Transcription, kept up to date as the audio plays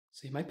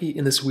So you might be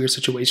in this weird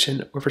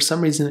situation where for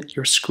some reason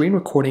your screen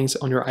recordings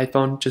on your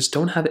iPhone just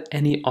don't have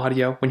any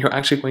audio when you're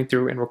actually going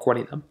through and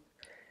recording them.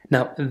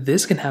 Now,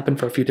 this can happen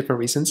for a few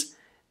different reasons.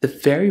 The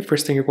very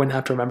first thing you're going to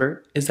have to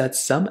remember is that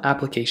some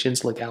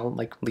applications,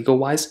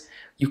 legal-wise,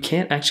 you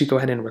can't actually go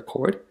ahead and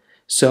record.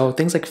 So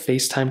things like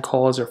FaceTime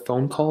calls or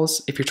phone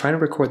calls, if you're trying to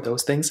record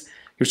those things,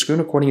 your screen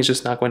recording is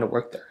just not going to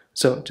work there.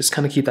 So just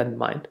kind of keep that in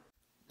mind.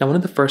 Now, one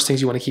of the first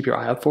things you want to keep your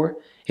eye out for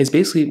is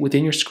basically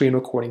within your screen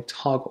recording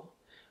toggle.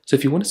 So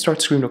if you want to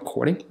start screen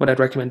recording, what I'd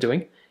recommend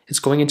doing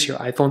is going into your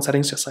iPhone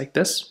settings just like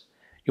this.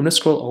 You want to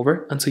scroll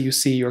over until you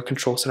see your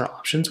control center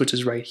options, which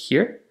is right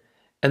here.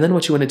 And then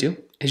what you want to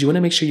do is you want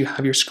to make sure you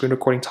have your screen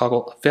recording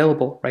toggle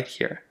available right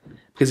here.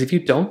 Because if you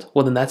don't,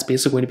 well then that's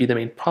basically going to be the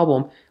main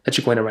problem that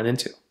you're going to run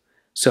into.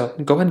 So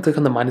go ahead and click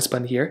on the minus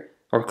button here,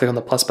 or click on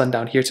the plus button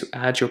down here to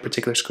add your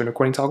particular screen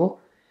recording toggle.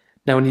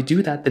 Now when you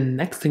do that, the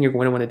next thing you're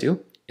going to want to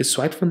do is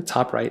swipe from the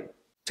top right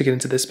to get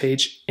into this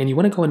page, and you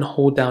want to go and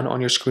hold down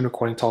on your screen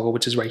recording toggle,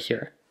 which is right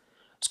here.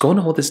 So go and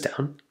hold this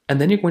down, and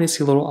then you're going to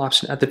see a little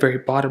option at the very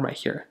bottom right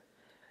here.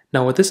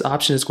 Now what this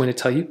option is going to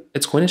tell you,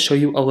 it's going to show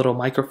you a little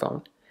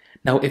microphone.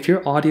 Now if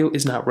your audio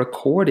is not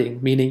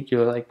recording, meaning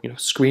your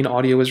screen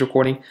audio is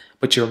recording,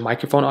 but your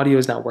microphone audio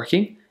is not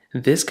working,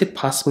 this could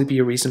possibly be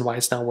a reason why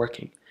it's not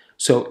working.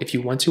 So if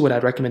you want to, what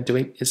I'd recommend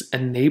doing is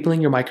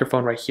enabling your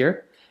microphone right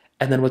here,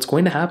 and then what's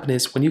going to happen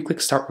is when you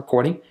click start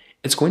recording,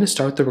 it's going to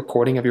start the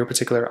recording of your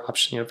particular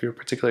option, of your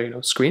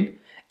particular screen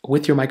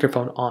with your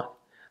microphone on.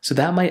 So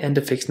that might end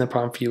up fixing the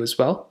problem for you as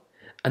well.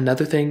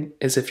 Another thing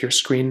is if your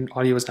screen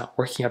audio is not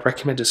working, I'd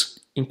recommend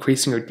just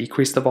increasing or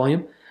decrease the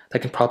volume.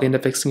 That can probably end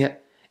up fixing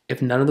it.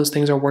 If none of those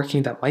things are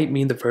working, that might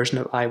mean the version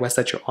of iOS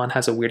that you're on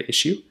has a weird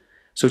issue.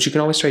 So what you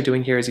can always try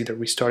doing here is either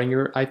restarting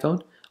your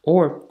iPhone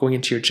or going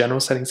into your general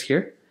settings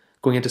here,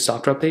 going into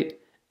software update,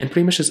 and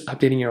pretty much just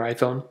updating your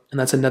iPhone. And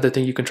that's another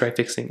thing you can try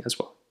fixing as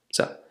well.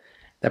 So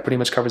that pretty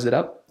much covers it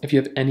up. If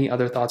you have any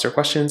other thoughts or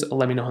questions,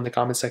 let me know in the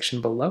comment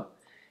section below.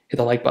 Hit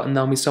the like button,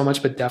 that would mean so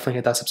much, but definitely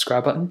hit that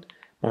subscribe button.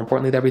 More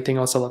importantly than everything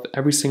else, I love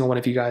every single one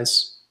of you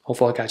guys.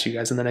 Hopefully I'll catch you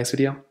guys in the next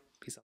video.